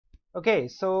Okay,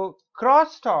 so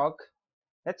crosstalk,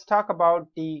 let's talk about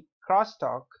the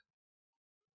crosstalk.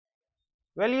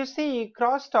 Well, you see,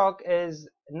 crosstalk is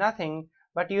nothing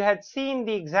but you had seen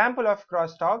the example of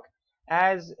crosstalk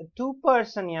as two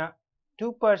person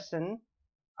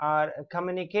are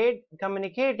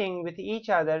communicating with each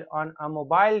other on a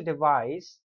mobile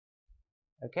device,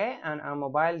 okay, on a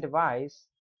mobile device,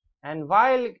 and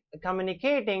while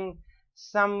communicating,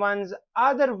 someone's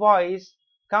other voice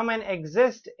come and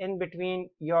exist in between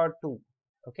your two.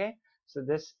 Okay, so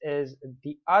this is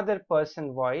the other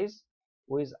person voice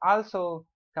who is also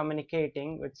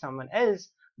communicating with someone else,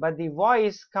 but the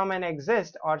voice come and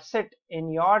exist or sit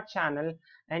in your channel,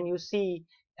 and you see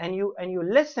and you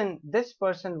listen this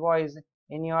person voice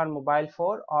in your mobile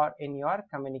phone or in your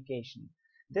communication.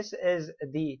 This is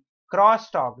the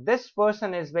crosstalk. This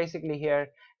person is basically here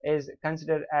is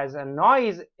considered as a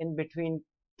noise in between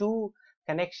two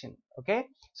connection. Okay,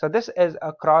 so this is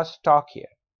a crosstalk here.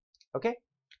 Okay,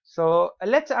 so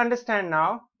let's understand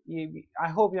now. I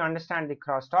hope you understand the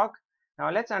crosstalk.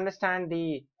 Now let's understand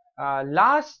the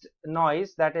last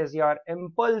noise, that is your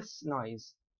impulse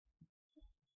noise.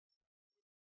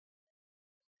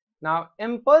 Now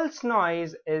impulse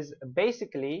noise is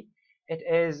basically, it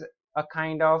is a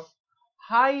kind of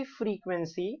high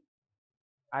frequency,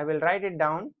 I will write it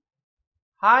down,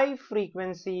 high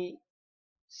frequency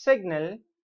signal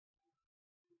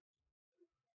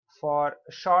for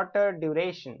shorter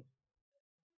duration,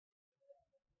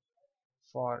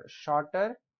 for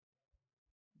shorter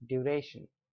duration.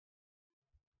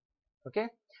 Okay,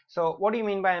 so what do you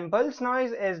mean by impulse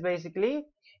noise? Is basically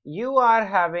you are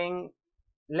having,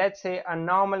 let's say, a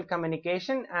normal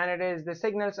communication, and it is the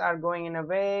signals are going in a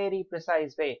very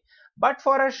precise way, but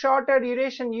for a shorter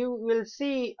duration you will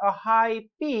see a high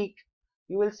peak,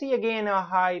 you will see again a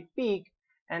high peak,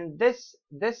 and this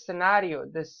scenario,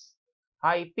 this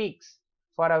high peaks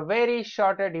for a very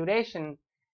shorter duration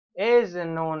is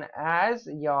known as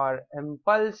your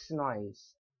impulse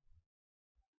noise.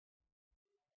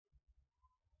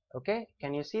 Okay,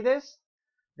 can you see this?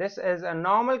 This is a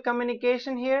normal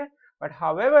communication here, but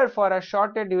however for a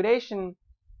shorter duration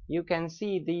you can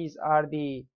see these are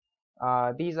the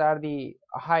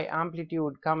high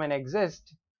amplitude come and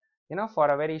exist, you know, for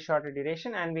a very shorter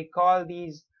duration, and we call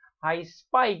these high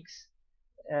spikes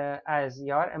as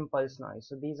your impulse noise.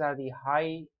 So these are the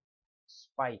high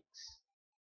spikes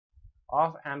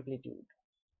of amplitude.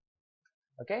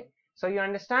 Okay, so you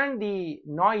understand the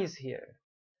noise here.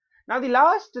 Now the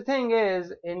last thing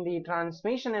is in the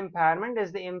transmission impairment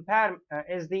is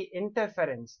the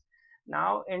interference.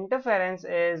 Now interference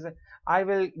is, I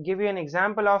will give you an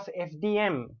example of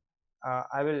FDM.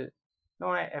 I will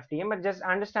not FDM, but just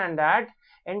understand that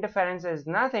interference is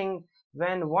nothing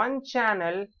when one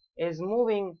channel is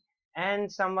moving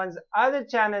and someone's other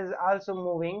channel is also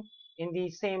moving in the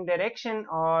same direction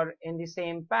or in the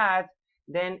same path.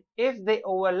 Then if they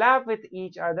overlap with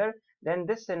each other, then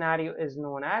this scenario is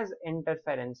known as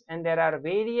interference, and there are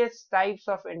various types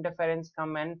of interference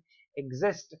come and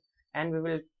exist, and we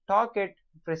will talk it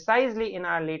precisely in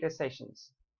our later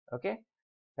sessions. Okay,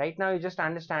 right now you just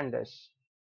understand this.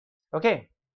 Okay,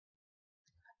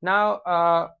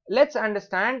 now let's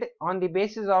understand on the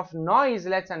basis of noise,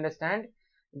 let's understand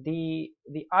the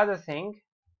other thing.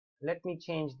 Let me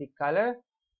change the color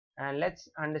and let's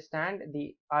understand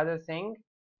the other thing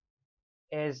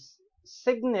is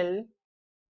signal.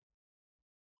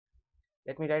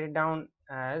 Let me write it down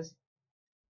as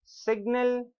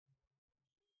signal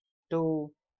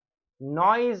to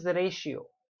noise ratio.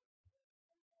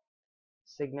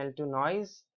 Signal to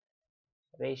noise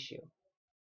ratio.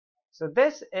 So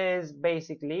this is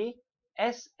basically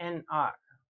SNR,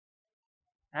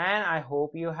 and I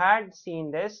hope you had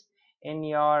seen this in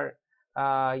your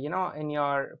in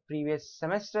your previous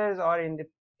semesters or in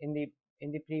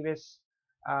the previous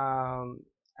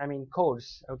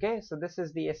course. Okay, so this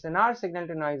is the SNR, signal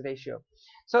to noise ratio.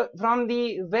 So from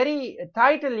the very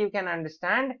title you can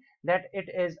understand that it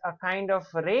is a kind of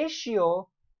ratio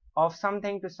of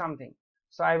something to something.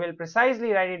 So I will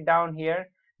precisely write it down here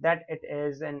that it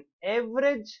is an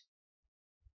average,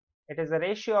 it is a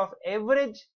ratio of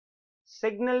average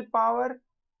signal power,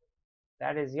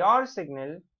 that is your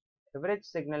signal, average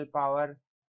signal power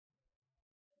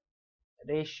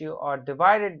ratio, or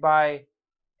divided by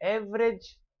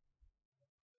average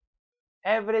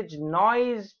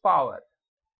noise power.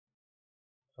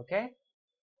 Okay,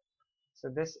 so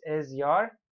this is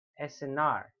your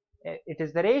SNR. It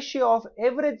is the ratio of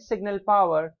average signal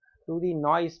power to the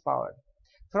noise power.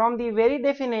 From the very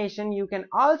definition you can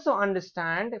also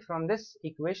understand, from this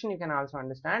equation you can also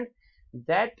understand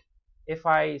that if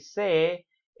I say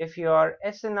If your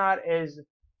SNR is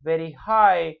very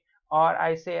high, or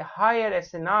I say higher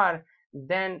SNR,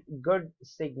 then good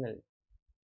signal.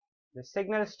 The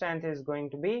signal strength is going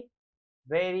to be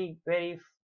very,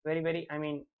 I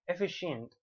mean,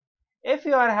 efficient. If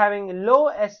you are having low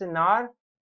SNR,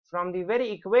 from the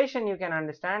very equation you can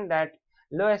understand that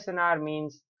low SNR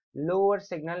means lower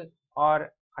signal,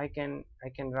 or I can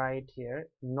write here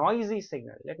noisy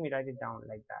signal. Let me write it down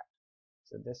like that.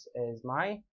 So this is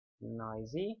my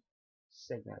noisy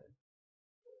signal.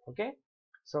 Okay,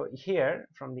 so here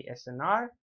from the SNR,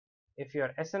 if your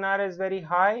SNR is very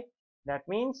high, that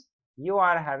means you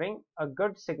are having a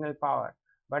good signal power.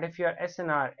 But if your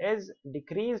SNR is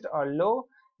decreased or low,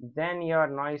 then your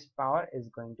noise power is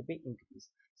going to be increased.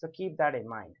 So keep that in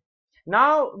mind.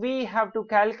 Now we have to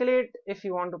calculate, if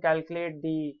you want to calculate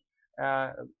the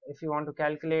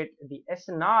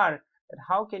SNR, that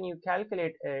how can you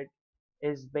calculate it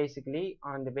is basically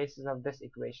on the basis of this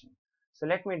equation. So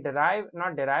let me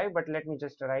not derive, but let me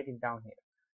just write it down here.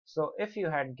 So if you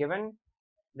had given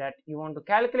that you want to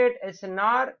calculate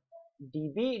SNR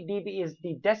dB, dB is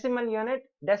the decimal unit,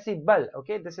 decibel,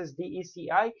 okay, this is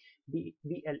DECI,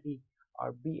 BLE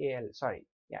or BAL, sorry,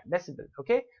 yeah, decibel,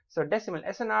 okay. So decimal,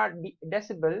 SNR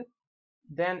decibel,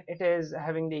 then it is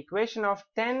having the equation of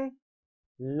 10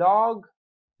 log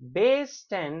base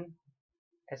 10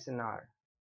 SNR.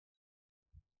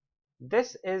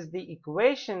 This is the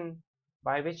equation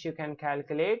by which you can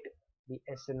calculate the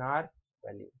SNR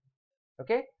value.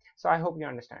 Okay, so I hope you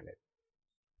understand it.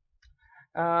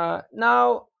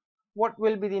 Now what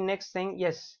will be the next thing?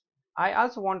 Yes, I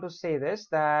also want to say this,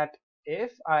 that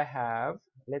if I have,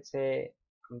 let's say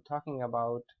I'm talking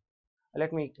about,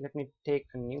 let me take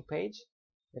a new page.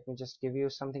 Let me just give you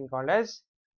something called as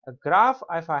a graph.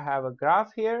 If I have a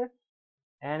graph here,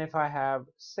 and if I have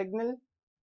signal,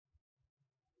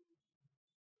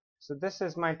 so this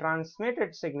is my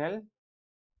transmitted signal.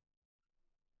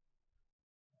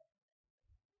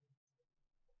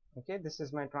 Okay, this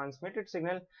is my transmitted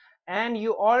signal, and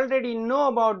you already know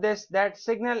about this, that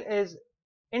signal is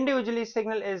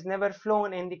never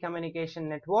flown in the communication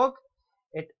network.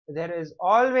 There is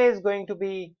always going to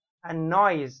be a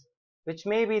noise which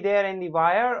may be there in the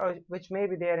wire, or which may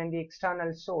be there in the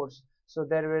external source. So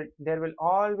there will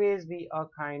always be a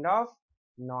kind of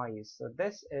noise. So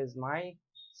this is my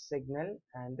signal,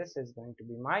 and this is going to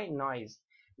be my noise,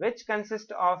 which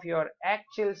consists of your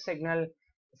actual signal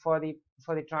for the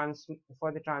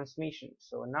transmission.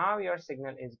 So now your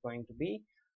signal is going to be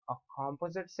a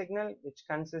composite signal which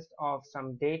consists of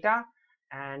some data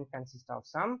and consists of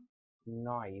some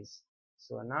noise.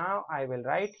 So now I will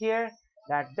write here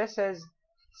that this is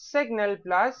signal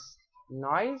plus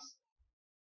noise,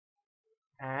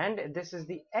 and this is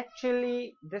the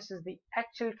actual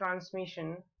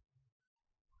transmission.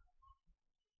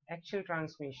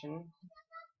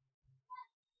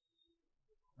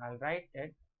 I'll write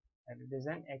it that it is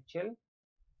an actual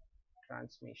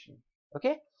transmission.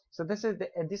 Okay, so this is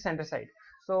the center side.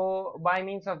 So by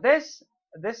means of this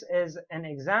is an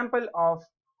example of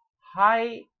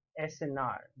high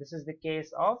SNR. This is the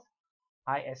case of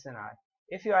high SNR.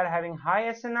 If you are having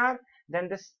high SNR, then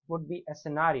this would be a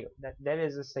scenario that there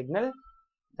is a signal,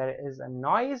 there is a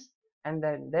noise, and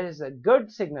then there is a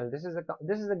good signal. This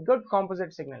is a good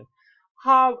composite signal.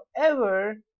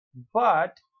 However,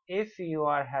 but if you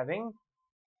are having,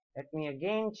 let me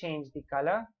again change the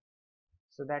color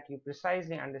so that you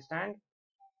precisely understand.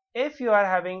 If you are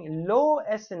having low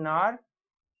SNR,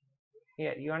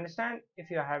 here you understand, if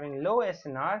you are having low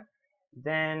SNR,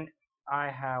 then I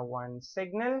have one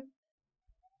signal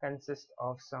consists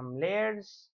of some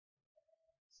layers.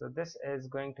 So this is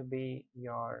going to be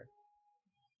your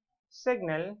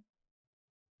signal,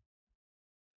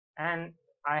 and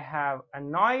I have a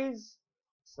noise.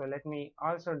 So let me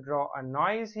also draw a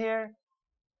noise here.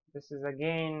 This is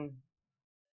again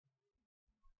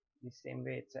the same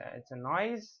way, it's a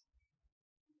noise.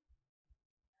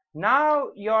 Now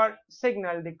your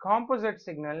signal, the composite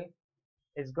signal,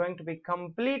 is going to be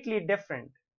completely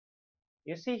different.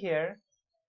 You see here,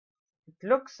 it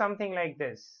looks something like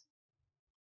this.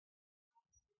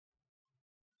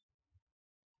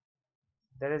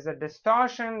 There is a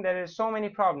distortion, there is so many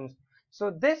problems.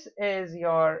 So this is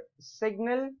your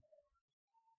signal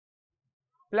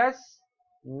plus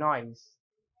noise,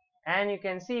 and you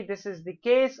can see this is the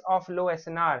case of low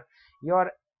SNR.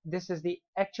 This is the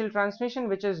actual transmission,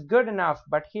 which is good enough,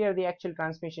 but here the actual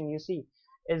transmission, you see,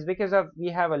 is because of we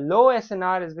have a low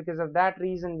SNR, is because of that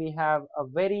reason we have a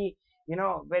very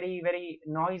very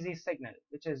noisy signal,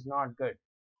 which is not good.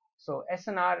 So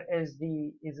SNR is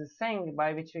a thing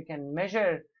by which we can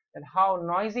measure that how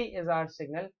noisy is our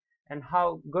signal, and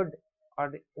how good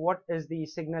what is the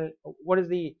signal, what is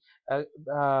the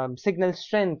signal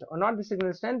strength, or not the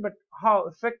signal strength, but how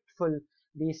effectful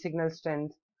the signal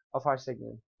strength of our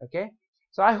signal. Okay,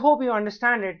 so I hope you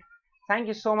understand it. Thank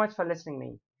you so much for listening to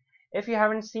me. If you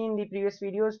haven't seen the previous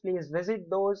videos, please visit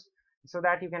those so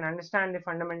that you can understand the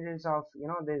fundamentals of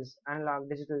these analog,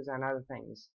 digitals and other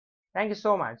things. Thank you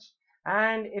so much.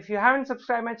 And if you haven't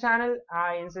subscribed my channel,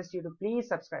 I insist you to please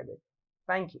subscribe it.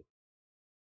 Thank you.